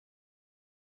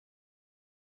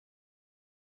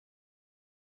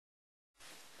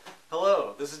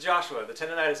this is Joshua, the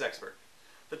tendonitis expert.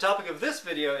 The topic of this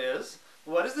video is,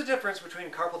 what is the difference between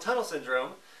carpal tunnel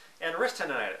syndrome and wrist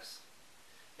tendonitis?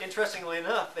 Interestingly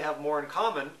enough, they have more in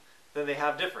common than they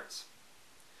have difference.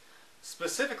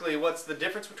 Specifically, what's the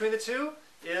difference between the two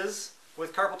is,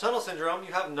 with carpal tunnel syndrome,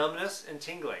 you have numbness and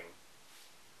tingling.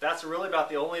 That's really about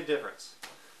the only difference.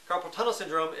 Carpal tunnel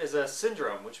syndrome is a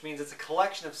syndrome, which means it's a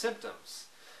collection of symptoms.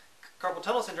 Carpal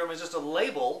tunnel syndrome is just a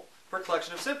label for a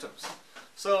collection of symptoms.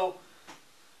 So,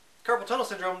 carpal tunnel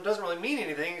syndrome doesn't really mean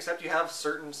anything except you have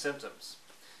certain symptoms.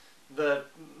 The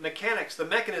mechanics, the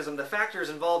mechanism, the factors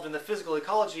involved in the physical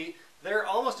ecology, they're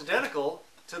almost identical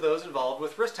to those involved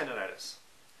with wrist tendonitis.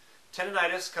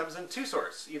 Tendonitis comes in two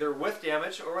sorts, either with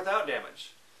damage or without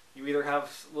damage. You either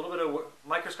have a little bit of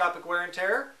microscopic wear and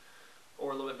tear,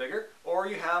 or a little bit bigger, or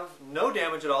you have no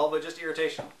damage at all but just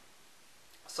irritation.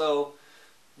 So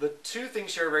the two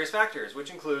things share various factors,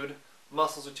 which include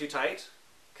muscles are too tight,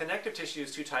 connective tissue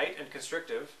is too tight and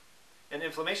constrictive, an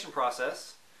inflammation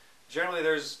process. Generally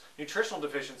there's nutritional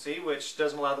deficiency, which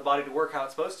doesn't allow the body to work how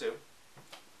it's supposed to.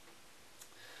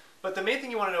 But the main thing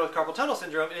you want to know with carpal tunnel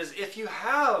syndrome is if you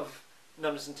have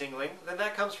numbness and tingling, then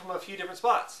that comes from a few different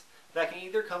spots. That can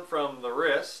either come from the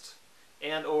wrist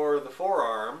and or the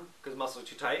forearm, because muscles are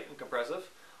too tight and compressive,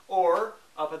 or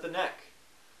up at the neck.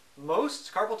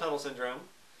 Most carpal tunnel syndrome,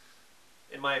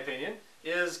 in my opinion,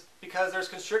 is because there's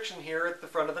constriction here at the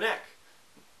front of the neck.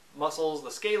 Muscles,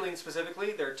 the scalene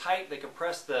specifically, they're tight, they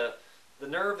compress the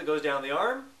nerve that goes down the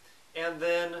arm, and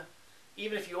then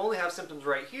even if you only have symptoms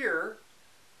right here,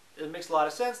 it makes a lot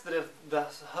of sense that if the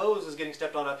hose is getting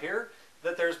stepped on up here,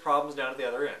 that there's problems down at the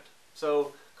other end.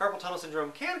 So carpal tunnel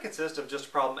syndrome can consist of just a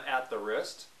problem at the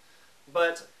wrist,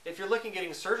 but if you're looking at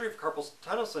getting surgery for carpal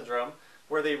tunnel syndrome,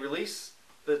 where they release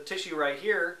the tissue right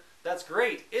here, that's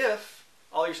great if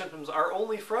all your symptoms are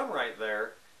only from right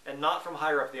there and not from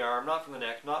higher up the arm, not from the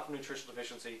neck, not from nutritional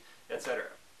deficiency, etc.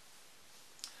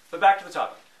 But back to the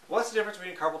topic. What's the difference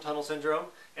between carpal tunnel syndrome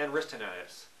and wrist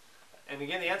tendonitis? And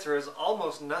again, the answer is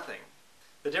almost nothing.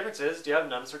 The difference is, do you have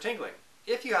numbness or tingling?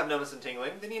 If you have numbness and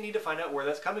tingling, then you need to find out where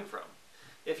that's coming from.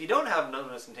 If you don't have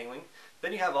numbness and tingling,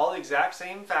 then you have all the exact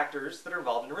same factors that are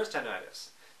involved in wrist tendonitis.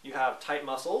 You have tight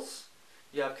muscles,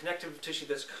 you have connective tissue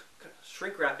that's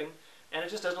shrink wrapping, and it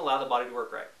just doesn't allow the body to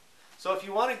work right. So if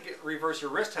you want to reverse your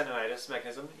wrist tendonitis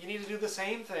mechanism, you need to do the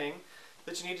same thing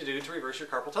that you need to do to reverse your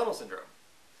carpal tunnel syndrome.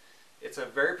 It's a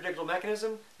very predictable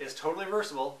mechanism, it's totally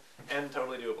reversible, and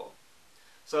totally doable.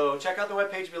 So check out the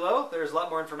webpage below. There's a lot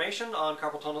more information on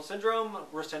carpal tunnel syndrome,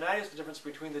 wrist tendonitis, the difference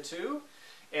between the two,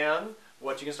 and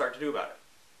what you can start to do about it.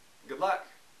 Good luck!